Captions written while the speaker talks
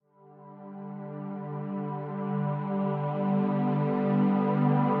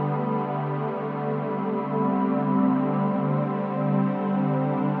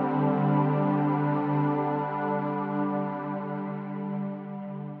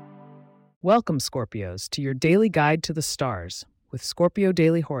Welcome, Scorpios, to your daily guide to the stars with Scorpio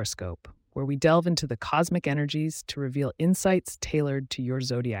Daily Horoscope, where we delve into the cosmic energies to reveal insights tailored to your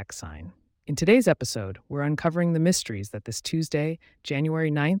zodiac sign. In today's episode, we're uncovering the mysteries that this Tuesday,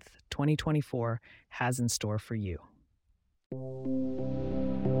 January 9th, 2024, has in store for you.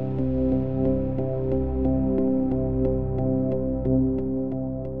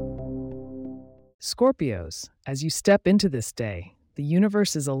 Scorpios, as you step into this day, the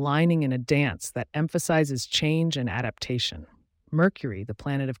universe is aligning in a dance that emphasizes change and adaptation. Mercury, the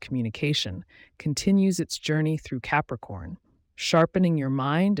planet of communication, continues its journey through Capricorn, sharpening your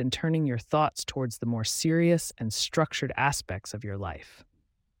mind and turning your thoughts towards the more serious and structured aspects of your life.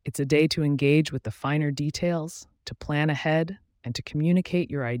 It's a day to engage with the finer details, to plan ahead, and to communicate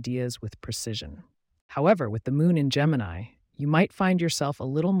your ideas with precision. However, with the moon in Gemini, you might find yourself a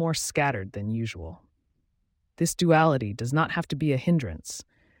little more scattered than usual. This duality does not have to be a hindrance.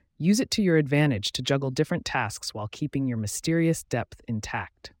 Use it to your advantage to juggle different tasks while keeping your mysterious depth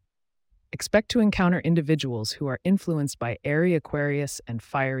intact. Expect to encounter individuals who are influenced by airy Aquarius and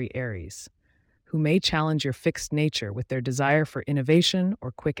fiery Aries, who may challenge your fixed nature with their desire for innovation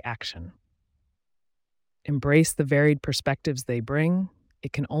or quick action. Embrace the varied perspectives they bring.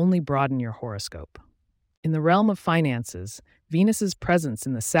 It can only broaden your horoscope. In the realm of finances, Venus's presence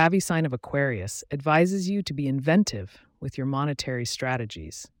in the savvy sign of Aquarius advises you to be inventive with your monetary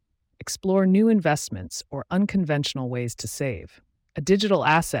strategies. Explore new investments or unconventional ways to save. A digital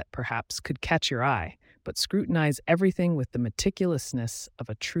asset, perhaps, could catch your eye, but scrutinize everything with the meticulousness of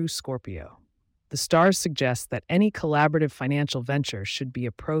a true Scorpio. The stars suggest that any collaborative financial venture should be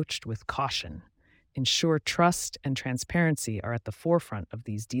approached with caution. Ensure trust and transparency are at the forefront of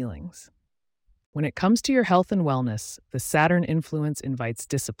these dealings. When it comes to your health and wellness, the Saturn influence invites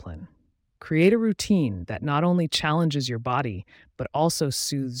discipline. Create a routine that not only challenges your body, but also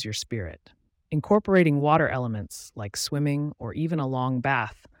soothes your spirit. Incorporating water elements, like swimming or even a long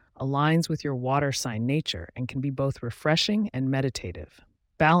bath, aligns with your water sign nature and can be both refreshing and meditative.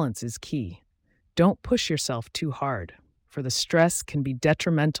 Balance is key. Don't push yourself too hard, for the stress can be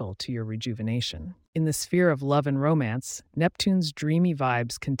detrimental to your rejuvenation. In the sphere of love and romance, Neptune's dreamy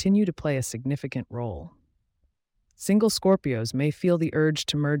vibes continue to play a significant role. Single Scorpios may feel the urge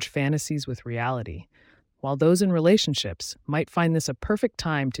to merge fantasies with reality, while those in relationships might find this a perfect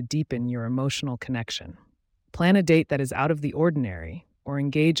time to deepen your emotional connection. Plan a date that is out of the ordinary, or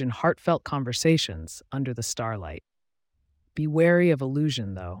engage in heartfelt conversations under the starlight. Be wary of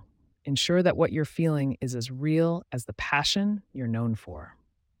illusion, though. Ensure that what you're feeling is as real as the passion you're known for.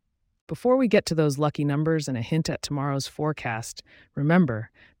 Before we get to those lucky numbers and a hint at tomorrow's forecast, remember,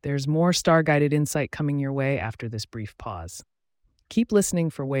 there's more star-guided insight coming your way after this brief pause. Keep listening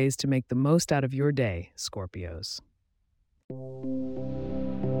for ways to make the most out of your day, Scorpios.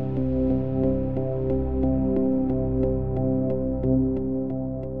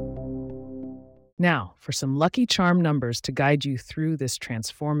 Now, for some lucky charm numbers to guide you through this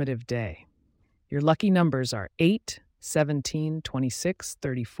transformative day. Your lucky numbers are 8, 17, 26,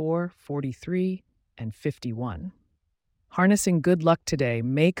 34, 43, and 51. Harnessing good luck today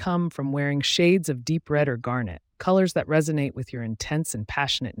may come from wearing shades of deep red or garnet, colors that resonate with your intense and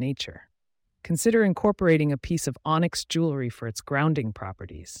passionate nature. Consider incorporating a piece of onyx jewelry for its grounding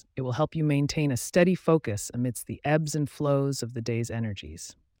properties. It will help you maintain a steady focus amidst the ebbs and flows of the day's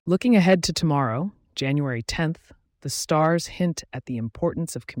energies. Looking ahead to tomorrow, January 10th, the stars hint at the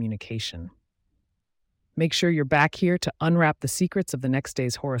importance of communication. Make sure you're back here to unwrap the secrets of the next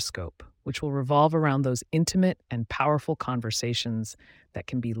day's horoscope, which will revolve around those intimate and powerful conversations that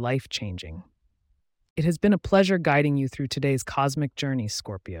can be life-changing. It has been a pleasure guiding you through today's cosmic journey,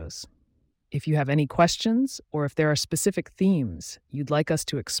 Scorpios. If you have any questions, or if there are specific themes you'd like us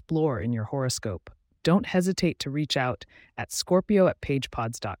to explore in your horoscope, don't hesitate to reach out at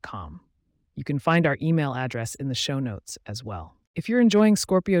scorpio@pagepods.com. You can find our email address in the show notes as well. If you're enjoying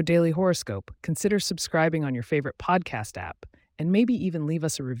Scorpio Daily Horoscope, consider subscribing on your favorite podcast app and maybe even leave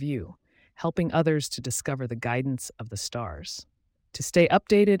us a review, helping others to discover the guidance of the stars. To stay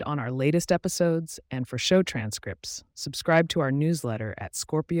updated on our latest episodes and for show transcripts, subscribe to our newsletter at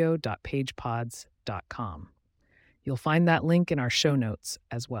scorpio.pagepods.com. You'll find that link in our show notes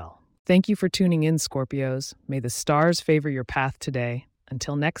as well. Thank you for tuning in, Scorpios. May the stars favor your path today.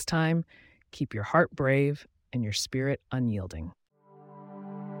 Until next time, keep your heart brave and your spirit unyielding.